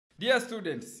Dear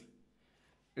students,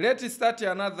 let's start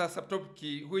another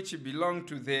subtopic which belongs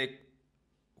to the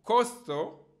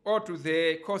coastal or to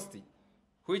the coast,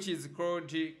 which is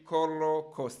called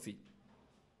coral coast.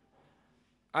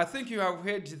 I think you have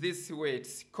heard this word,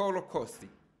 coral coast.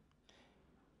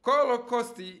 Coral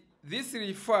coast, this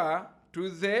refers to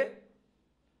the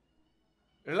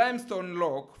limestone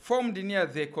rock formed near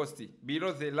the coast,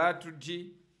 below the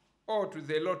latitude or to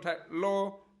the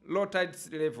low tide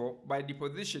level by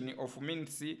deposition of marine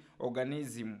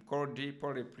organism called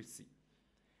polyps.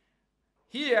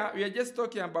 Here we are just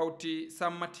talking about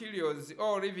some materials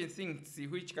or living things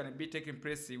which can be taking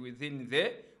place within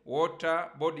the water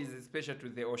bodies, especially to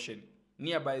the ocean,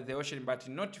 nearby the ocean, but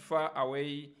not far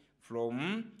away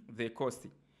from the coast.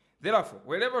 Therefore,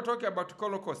 whenever we talk about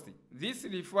coral coast, this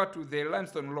refers to the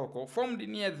limestone rock formed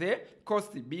near the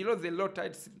coast below the low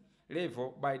tide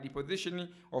level by deposition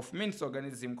of marine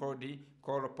organism called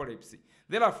coral polyps.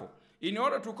 Therefore, in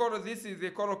order to call this is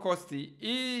the coral coast,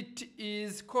 it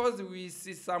is caused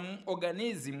with some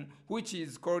organism which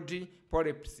is called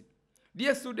polyps.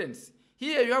 Dear students,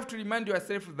 here you have to remind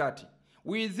yourself that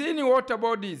within water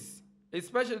bodies,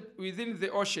 especially within the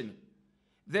ocean,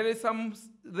 there is some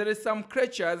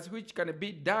creatures which can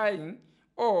be dying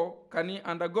or can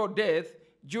undergo death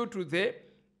due to the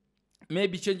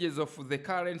maybe changes of the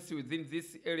currents within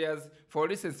these areas.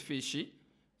 For instance, fish,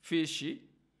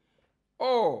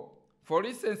 or for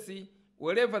instance,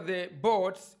 wherever the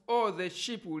boats or the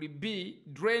ship will be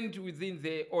drained within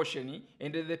the ocean,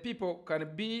 and the people can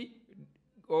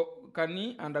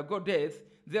undergo death.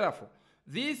 Therefore,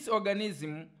 this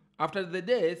organism, after the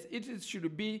death, it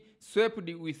should be swept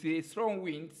with the strong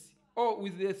winds or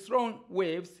with the strong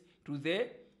waves to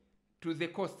the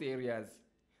coast areas.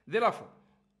 Therefore,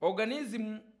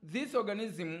 this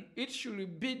organism, it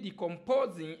should be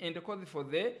decomposing and cause for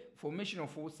the formation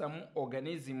of some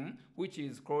organism which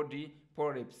is called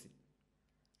polyps.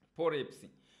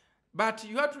 But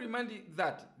you have to remind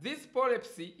that this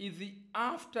polyps is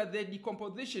after the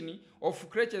decomposition of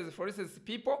creatures, for instance,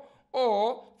 people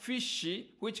or fish,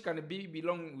 which can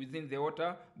belong within the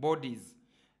water bodies.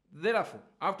 Therefore,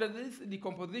 after this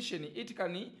decomposition, it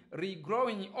can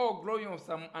regrowing or growing of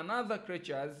some another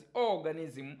creatures or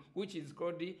organism which is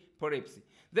called polyps.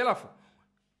 Therefore,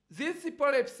 this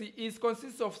polyps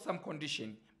consists of some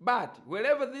condition, but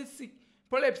wherever this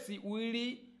polyps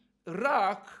will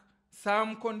lack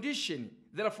some condition,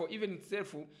 therefore even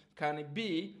itself can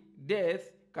be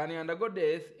death, can undergo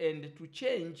death and to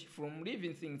change from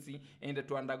living things and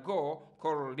to undergo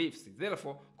coral reefs.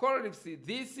 Therefore, coral reefs,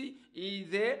 this is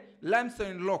the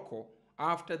limestone rock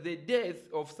after the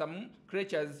death of some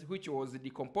creatures which was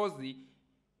decomposed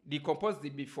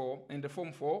before and the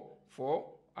form for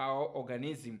our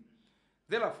organism.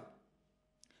 Therefore,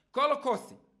 coral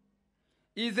coast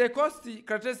is a coast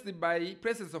characterized by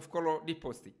presence of coral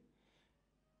deposit.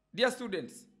 Dear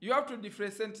students, you have to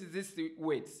differentiate these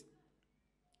words: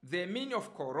 the meaning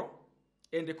of coral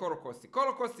and the coral coast.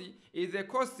 Coral coast is a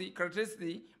coast characterized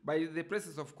by the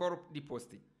presence of coral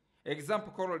deposit.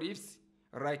 Example, coral reefs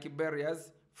like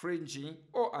barriers, fringing,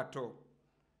 or atoll.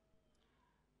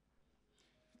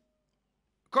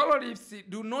 Coral reefs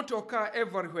do not occur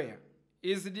everywhere. It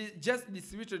is just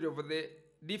distributed over the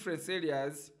different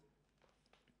areas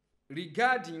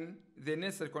regarding the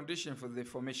necessary condition for the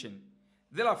formation.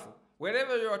 Therefore,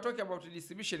 wherever you are talking about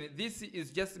distribution, this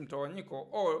is just mtawanyiko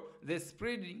or the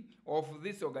spreading of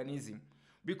this organism.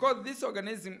 Because this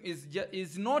organism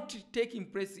is not taking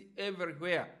place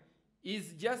everywhere.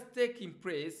 It's just taking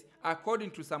place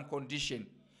according to some condition.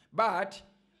 But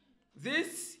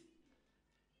this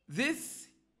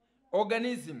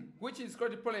organism, which is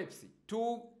called polyps,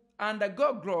 to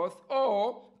undergo growth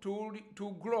or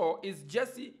to grow is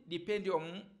just depending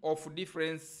on of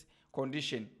different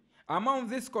condition. Among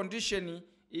this condition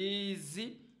is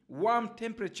warm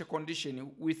temperature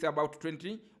condition with about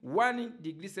 21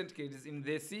 degrees centigrade in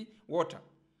the sea water.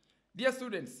 Dear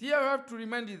students, here I have to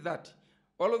remind you that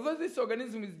although this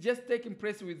organism is just taking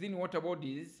place within water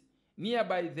bodies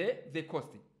nearby the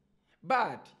coast,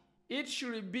 but it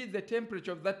should be the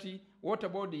temperature of that water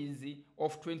body is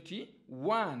of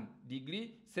 21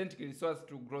 degrees centigrade so as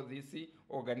to grow this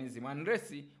organism,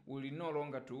 unless will no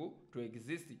longer to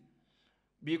exist.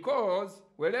 Because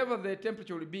wherever the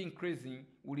temperature will be increasing,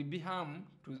 will be harm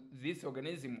to this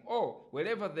organism, or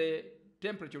wherever the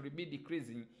temperature will be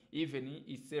decreasing, even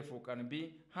itself can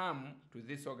be harm to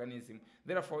this organism.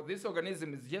 Therefore, this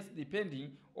organism is just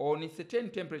depending on a certain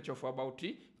temperature of about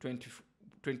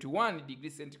 21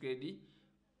 degrees centigrade.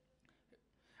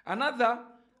 Another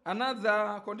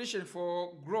condition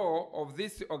for growth of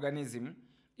this organism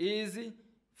is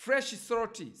Fresh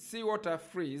salty seawater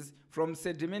freeze from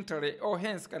sedimentary or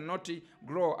hence cannot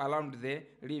grow around the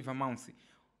river mouth.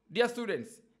 Dear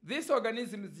students, this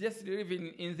organism is just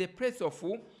living in the place of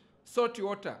salt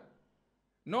water.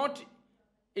 Not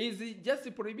is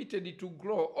just prohibited to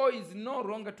grow or is no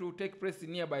longer to take place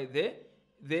nearby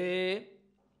the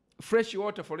fresh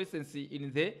water, for instance,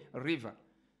 in the river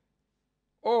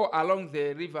or along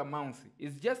the river mouth.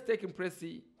 It's just taking place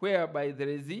whereby there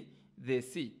is the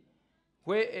sea,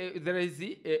 where there is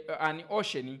an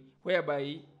ocean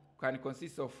whereby can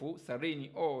consist of saline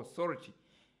or salty.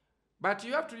 But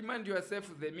you have to remind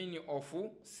yourself the meaning of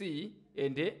sea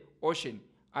and ocean.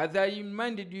 As I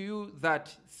reminded you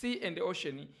that sea and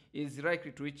ocean is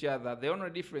likely to each other, the only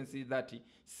difference is that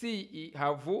sea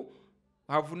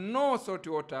have no salt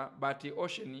water, but the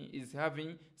ocean is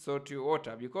having salt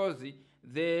water, because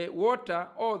the water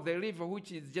or the river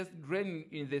which is just draining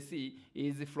in the sea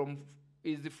is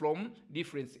from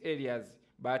different areas,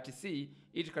 but sea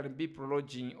it can be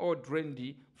prolonging or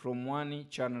drained from one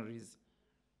channels.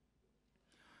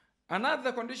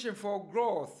 Another condition for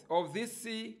growth of this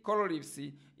sea coral reefs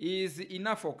is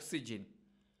enough oxygen.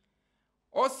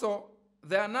 Also,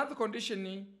 the another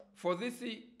condition for this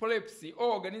polyps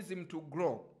or organism to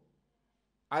grow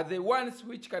are the ones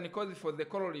which can cause for the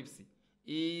coral reefs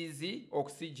is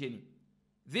oxygen.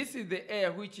 This is the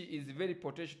air which is very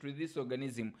potential to this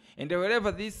organism, and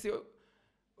wherever this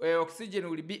oxygen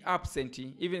will be absent,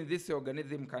 even this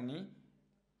organism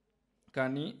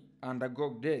can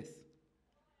undergo death.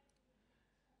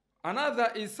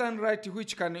 Another is sunlight,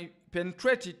 which can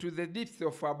penetrate to the depth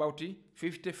of about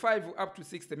 55 up to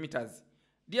 60 meters.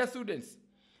 Dear students,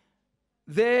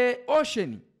 the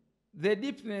ocean, the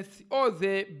deepness or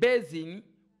the basin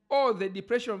or the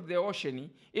depression of the ocean,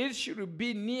 it should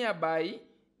be nearby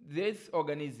this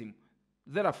organism.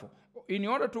 Therefore, in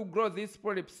order to grow this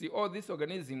polyps or this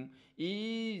organism,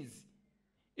 it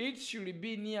should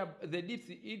be near the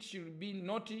depth, it should be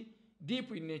not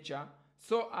deep in nature,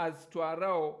 so as to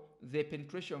allow the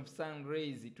penetration of sun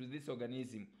rays to this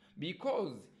organism,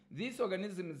 because this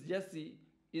organism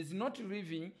is not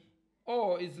living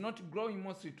or is not growing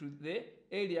mostly to the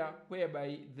area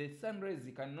whereby the sun rays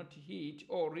cannot hit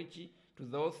or reach to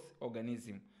those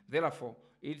organisms. Therefore,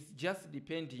 it's just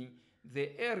depending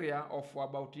the area of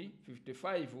about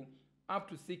 55 up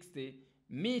to 60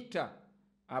 meter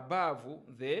above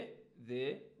the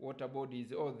water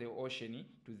bodies or the ocean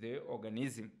to the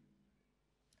organism.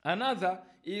 Another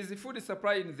is food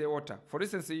supply in the water. For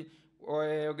instance, an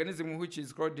organism which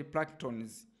is called the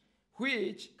planktons,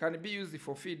 which can be used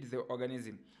for feed the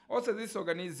organism. Also, this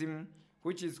organism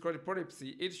which is called polyps,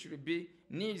 it should be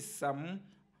needs some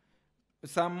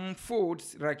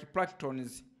foods like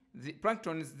planktons. The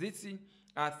planktons, these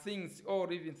are things or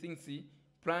living things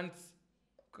plants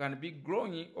can be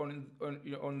growing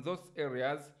on those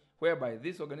areas whereby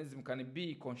this organism can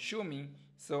be consuming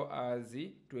so as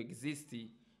to exist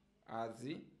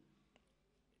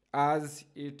as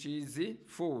it is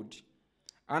food.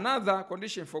 Another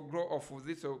condition for growth of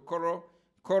this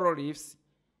coral reefs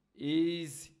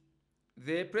is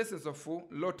the presence of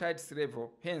low tide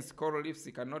level. Hence, coral reefs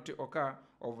cannot occur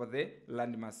over the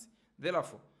landmass.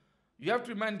 Therefore, you have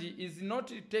to remind it is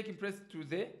not taking place to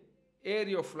the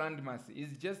area of landmass.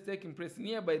 It's just taking place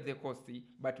nearby the coast,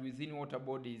 but within water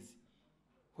bodies,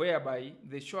 whereby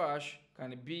the shore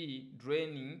can be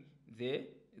draining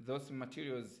those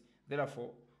materials.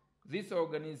 Therefore, this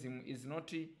organism is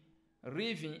not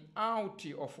living out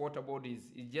of water bodies.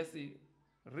 It's just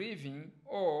living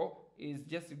or is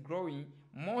just growing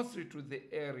mostly to the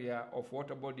area of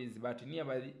water bodies, but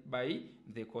nearby by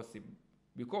the coast,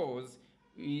 because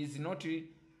it is not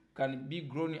can be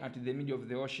grown at the middle of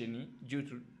the ocean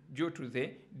due to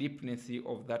the deepness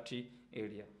of that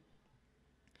area.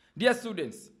 Dear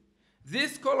students,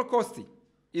 this coral coast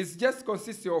is just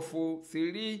consists of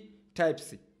 3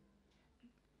 types.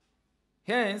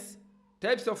 Hence,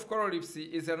 types of coral reefs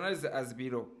is analyzed as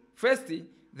below. Firstly,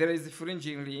 there is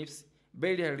fringing reefs,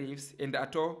 barrier reefs, and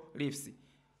atoll reefs.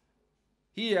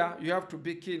 Here, you have to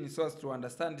be keen so as to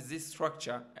understand this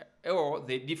structure or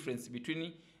the difference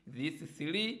between these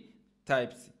 3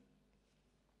 types.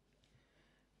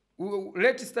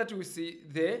 Let's start with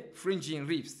the fringing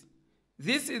reefs.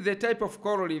 This is the type of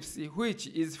coral reefs which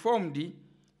is formed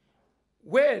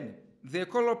when the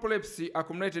coral polyps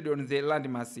accumulated on the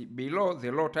landmass below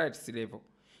the low tide sea level,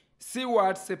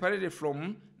 seaward separated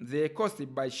from the coast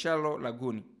by shallow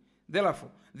lagoon. Therefore,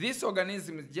 this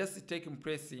organism is just taking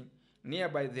place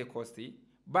nearby the coast,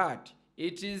 but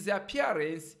its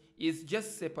appearance is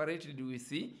just separated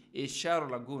with a shallow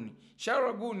lagoon. Shallow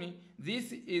lagoon,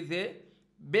 this is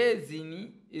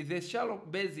basin is a shallow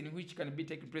basin which can be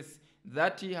taking place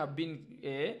that have been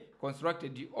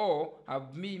constructed or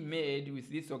have been made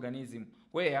with this organism,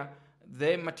 where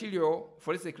the material,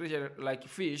 for instance, creature like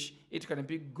fish, it can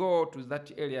be go to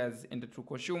that areas and to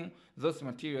consume those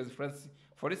materials.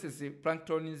 For instance,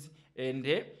 planktons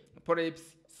and polyps,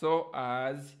 so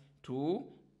as to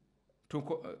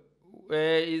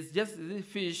is just the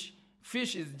fish.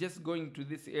 Fish is just going to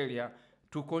this area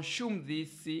to consume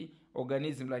this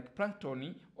organism like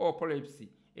plankton or polyps,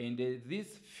 and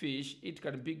this fish, it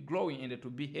can be growing and to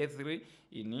be healthy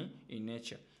in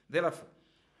nature. Therefore,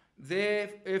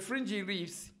 the fringing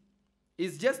reefs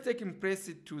is just taking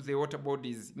place to the water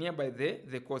bodies nearby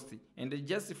the coast, and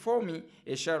just forming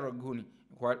a shallow lagoon,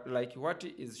 like what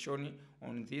is shown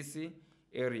on this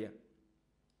area.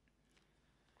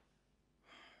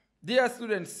 Dear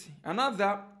students,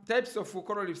 another types of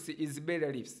coral reefs is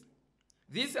barrier reefs.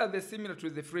 These are similar to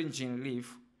the fringing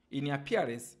reef in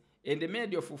appearance and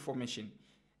made of formation.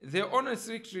 The only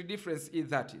strict difference is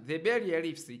that the barrier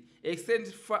reefs extend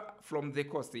far from the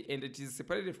coast, and it is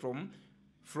separated from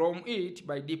it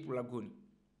by deep lagoon.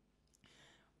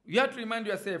 You have to remind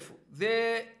yourself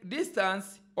the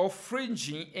distance of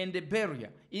fringing and the barrier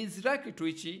is likely to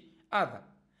each other,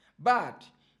 but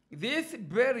this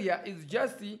barrier is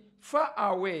just far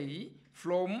away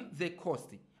from the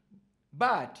coast,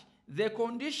 but the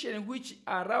condition which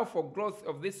allow for growth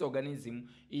of this organism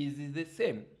is the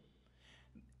same.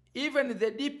 Even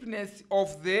the deepness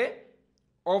of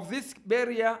this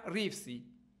barrier reefs,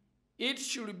 it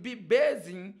should be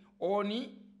basing on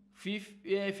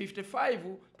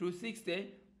 55 to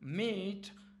 60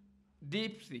 meter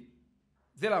depth.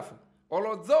 Therefore,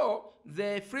 although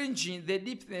the fringing, the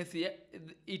deepness,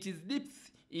 its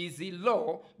depth is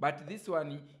low, but this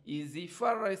one is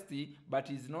farthest, but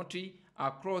is not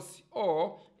across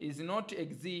or is not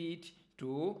exceed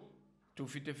to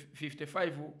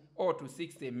 55 or to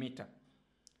 60 meter.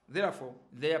 Therefore,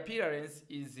 the appearance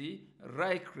is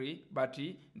likely, but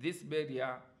this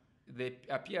barrier, the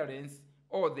appearance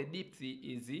or the depth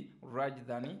is larger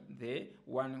than the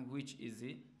one which is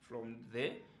from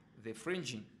the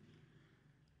fringing,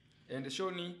 and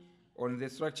shown on the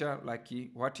structure like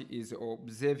what is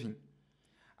observing.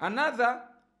 Another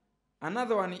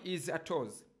one is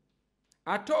atolls.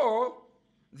 Atoll,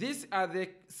 these are the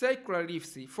circular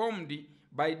reefs formed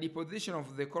by deposition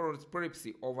of the coral polyps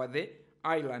over the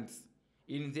islands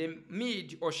in the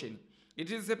mid-ocean.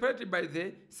 It is separated by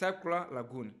the circular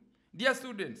lagoon. Dear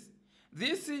students,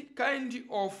 this kind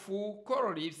of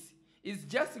coral reefs is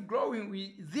just growing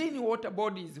within water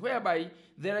bodies, whereby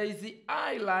there is the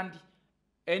island,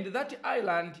 and that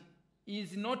island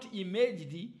is not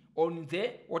imaged on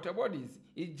the water bodies.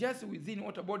 It's just within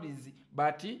water bodies,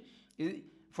 but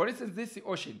for instance, this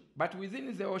ocean, but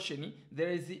within the ocean there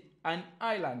is an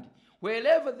island.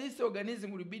 Wherever this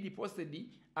organism will be deposited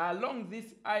along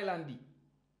this island,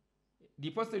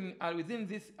 deposited within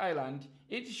this island,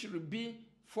 it should be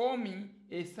forming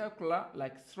a circular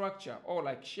like structure or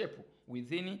like shape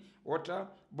within water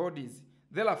bodies.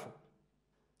 Therefore,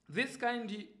 this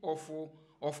kind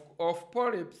of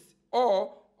polyps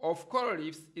or of coral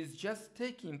reefs is just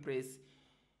taking place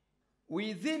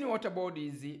within water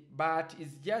bodies, but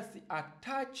is just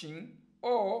attaching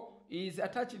or is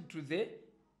attached to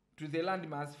the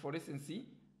landmass, for instance,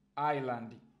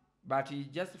 island, but is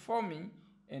just forming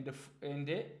and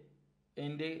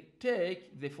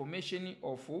take the formation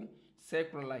of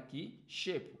circular like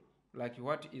shape, like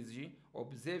what is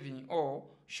observing or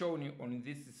shown on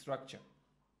this structure.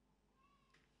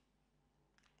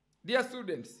 Dear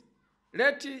students,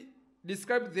 let's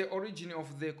describe the origin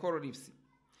of the coral reefs.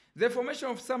 The formation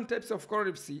of some types of coral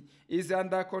reefs is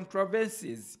under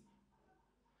controversies,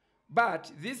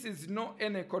 but this is not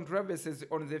any controversies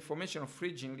on the formation of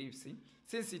fringing reefs,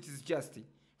 since it is just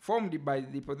formed by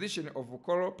the position of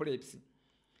coral polyps.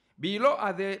 Below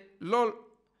the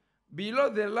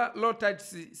low tide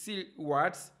sea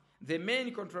waters, the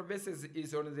main controversies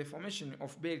is on the formation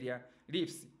of barrier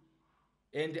reefs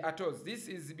and atolls. This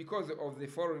is because of the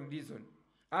following reason.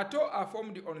 Atolls are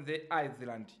formed on the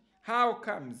island. How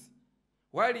comes?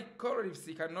 While coral reefs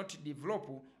cannot develop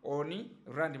on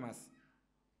landmass.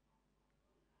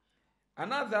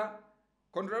 Another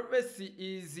controversy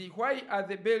is why are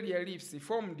the barrier reefs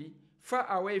formed far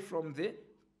away from the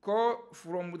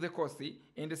coast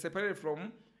and separated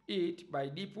from it by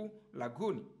deep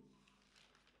lagoon?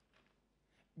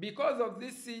 Because of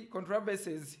these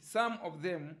controversies, some of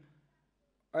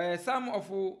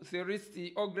theorists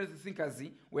or great thinkers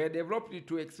were developed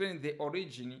to explain the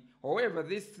origin. However,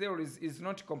 this theory is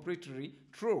not completely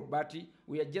true, but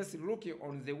we are just looking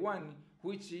on the one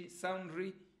which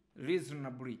soundly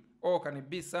reasonably or can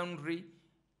be soundly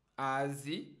as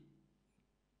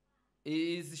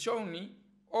is shown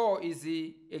or is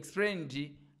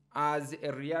explained as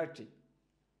a reality.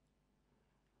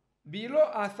 Below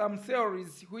are some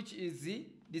theories which is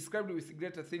described with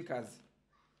greater thinkers,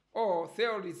 or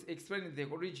theories explaining the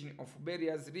origin of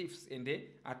barriers, reefs, and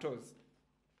atolls.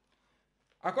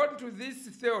 According to these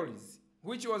theories,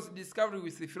 which was discovered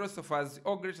with the philosophers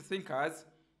or greater thinkers,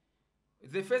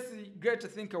 the first great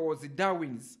thinker was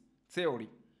Darwin's theory.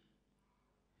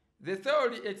 The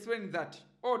theory explained that,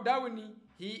 or Darwin,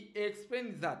 he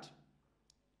explained that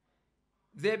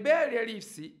the barrier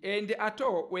reefs and the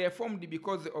atoll were formed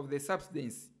because of the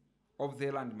subsidence of the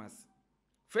landmass.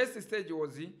 First stage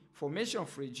was the formation of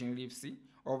fringing reefs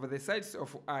over the sides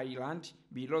of island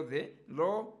below the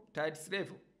low tide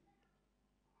level.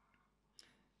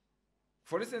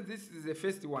 For instance, this is the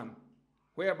first one,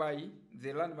 whereby the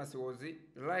landmass was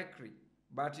likely,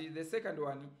 but in the second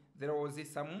one there was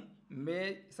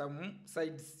some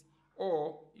sides,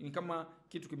 or ni kama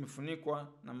kitu kimefunikwa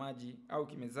na maji au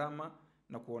kimezama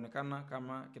na kuonekana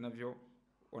kama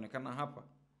kinavyoonekana hapa.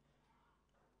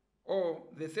 Or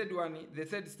the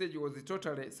third stage was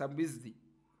totally submerged.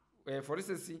 For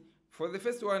instance, for the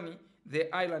first one,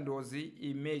 the island was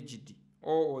imaged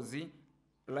or was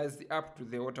raised up to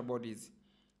the water bodies.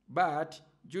 But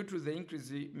due to the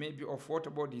increase maybe of water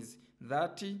bodies,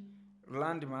 that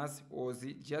landmass was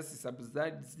just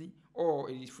subsidized or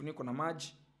ilifunikwa na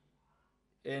maji,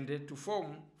 and to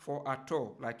form for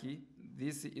atoll like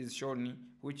this is shown,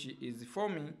 which is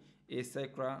forming a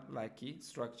circular like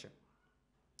structure.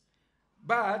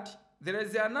 But there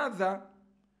is another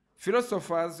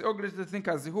philosophers or greater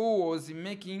thinkers who was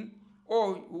making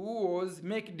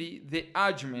the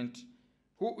argument,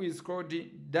 who is called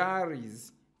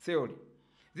Darwin's theory.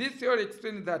 This theory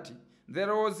explained that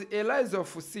there was a rise of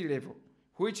sea level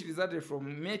which resulted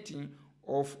from melting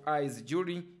of ice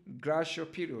during glacial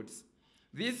periods.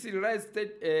 This rise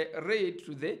led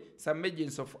to the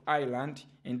submergence of island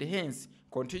and hence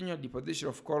continued deposition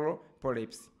of coral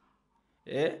polyps.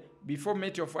 Before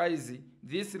melting of ice,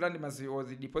 this landmass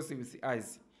was deposited with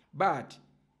ice. But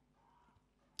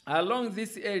along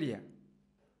this area,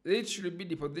 it should be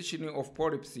deposition of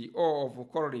polyps or of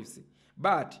coral reefs.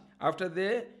 But after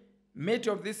the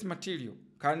melting of this material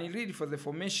can lead for the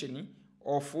formation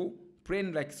of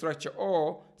plane-like structure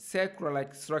or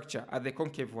circular-like structure at the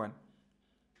concave one,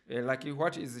 like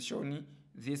what is shown in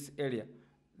this area.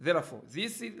 Therefore,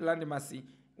 this landmass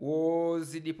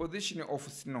was the deposition of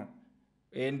snow,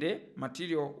 and the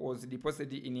material was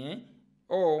deposited in a,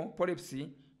 or polyps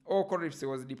or coral reefs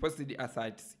was deposited at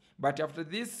sites. But after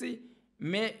this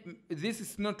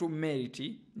snow to melt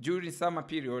during summer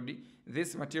period,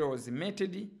 this material was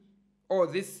melted, or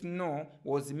this snow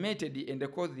was melted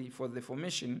and caused for the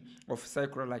formation of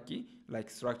circular like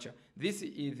structure. This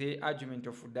is the argument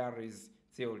of Darwin's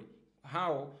theory.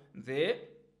 How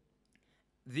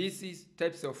these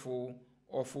types of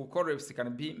coral reefs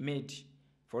can be made.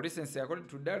 For instance, according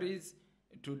to Darwin's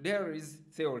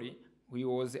theory, he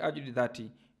was argued that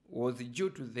it was due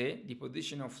to the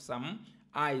deposition of some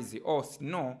ice or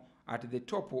snow at the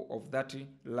top of that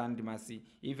landmass.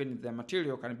 Even the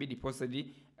material can be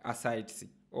deposited aside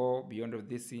or beyond of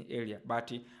this area.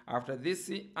 But after this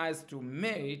ice to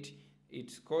melt,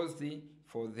 it caused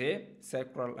for the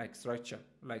circular like structure,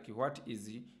 like what is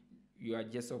you are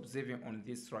just observing on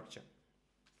this structure.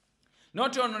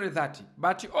 Not only that,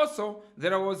 but also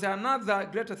there was another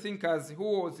greater thinkers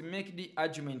who was making the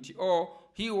argument, or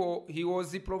he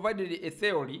was provided a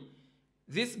theory.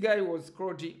 This guy was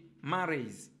called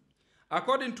Murray's.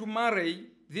 According to Murray,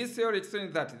 this theory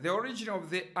explains that the origin of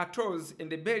the atolls and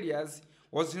the barriers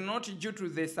was not due to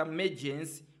the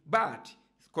submergence, but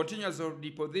continuous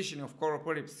deposition of coral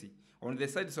polyps on the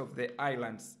sides of the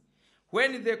islands.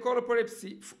 When the coral polyps,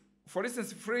 for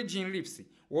instance, fringing reefs,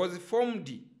 was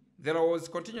formed, there was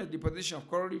continuous deposition of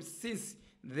coral reefs since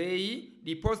they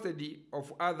deposited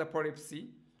of other polyps.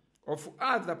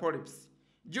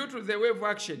 Due to the wave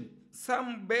action,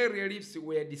 some barrier reefs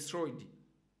were destroyed.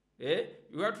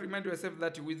 You have to remind yourself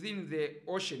that within the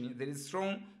ocean there is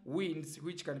strong winds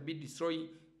which can be destroying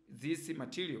this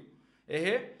material.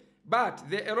 But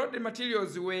the eroded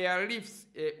materials were reefs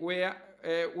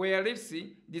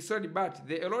destroyed, but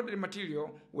the eroded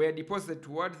material were deposited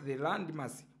towards the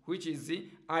landmass, which is the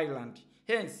island.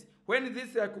 Hence, when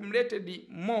this accumulated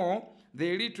more,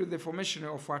 they lead to the formation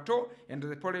of atoll and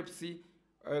the polyps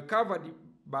covered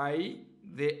by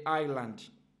the island,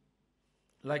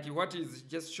 like what is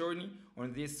just shown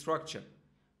on this structure.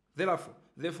 Therefore,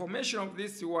 the formation of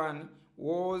this one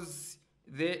was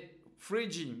the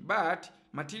fringing, but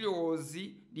material was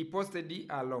deposited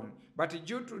along. But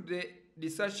due to the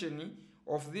desertion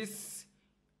of these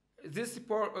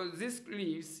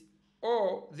reefs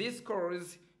or these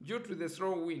corals due to the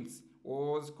slow winds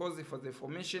was caused for the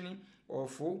formation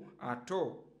of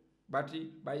atoll. But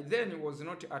by then it was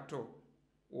not atoll,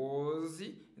 was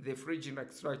the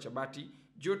fridge-like structure, but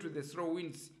due to the slow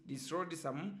winds destroyed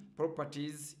some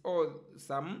properties or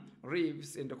some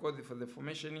reefs and caused for the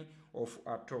formation of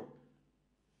atoll.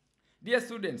 Dear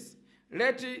students,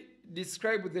 let's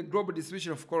describe the global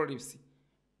distribution of coral reefs.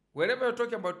 Wherever you're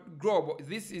talking about globe,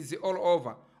 this is all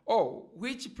over. Or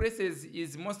which places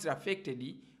is most affected,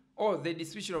 or the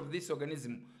distribution of this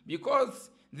organism, because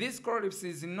this coral reefs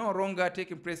is no longer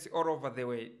taking place all over the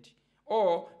world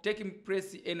or taking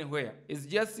place anywhere. It's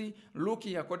just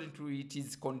looking according to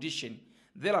its condition.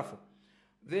 Therefore,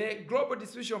 the global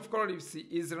distribution of coral reefs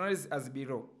is analyzed as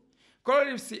below.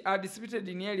 Coral reefs are distributed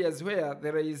in areas where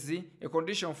there is a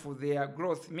condition for their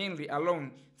growth, mainly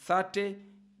along 30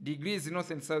 degrees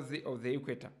north and south of the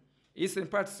equator. Eastern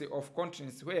parts of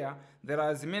continents where there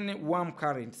are many warm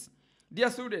currents. Dear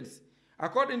students,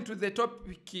 according to the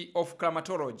topic of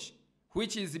climatology,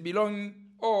 which is belonging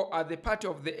or at the part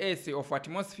of the earth of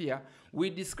atmosphere, we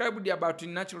described about the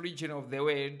natural region of the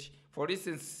world. For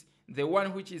instance, the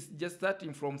one which is just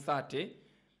starting from 30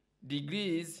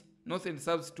 degrees north and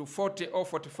south to 40 or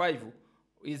 45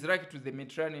 is like to the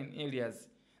Mediterranean areas.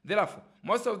 Therefore,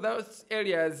 most of those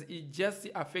areas is just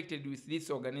affected with this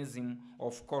organism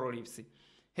of coral reefs.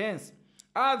 Hence,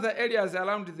 other areas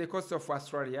around the coast of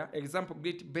Australia, example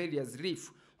Great Barrier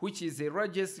Reef, which is the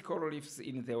largest coral reefs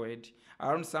in the world,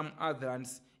 around some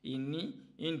others in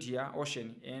Indian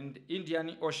Ocean and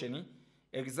Indian Ocean,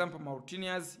 example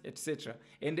Mauritanias, etc.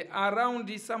 And around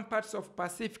some parts of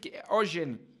Pacific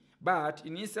Ocean, but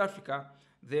in East Africa,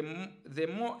 the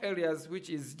more areas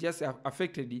which is just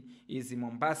affected is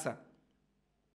Mombasa.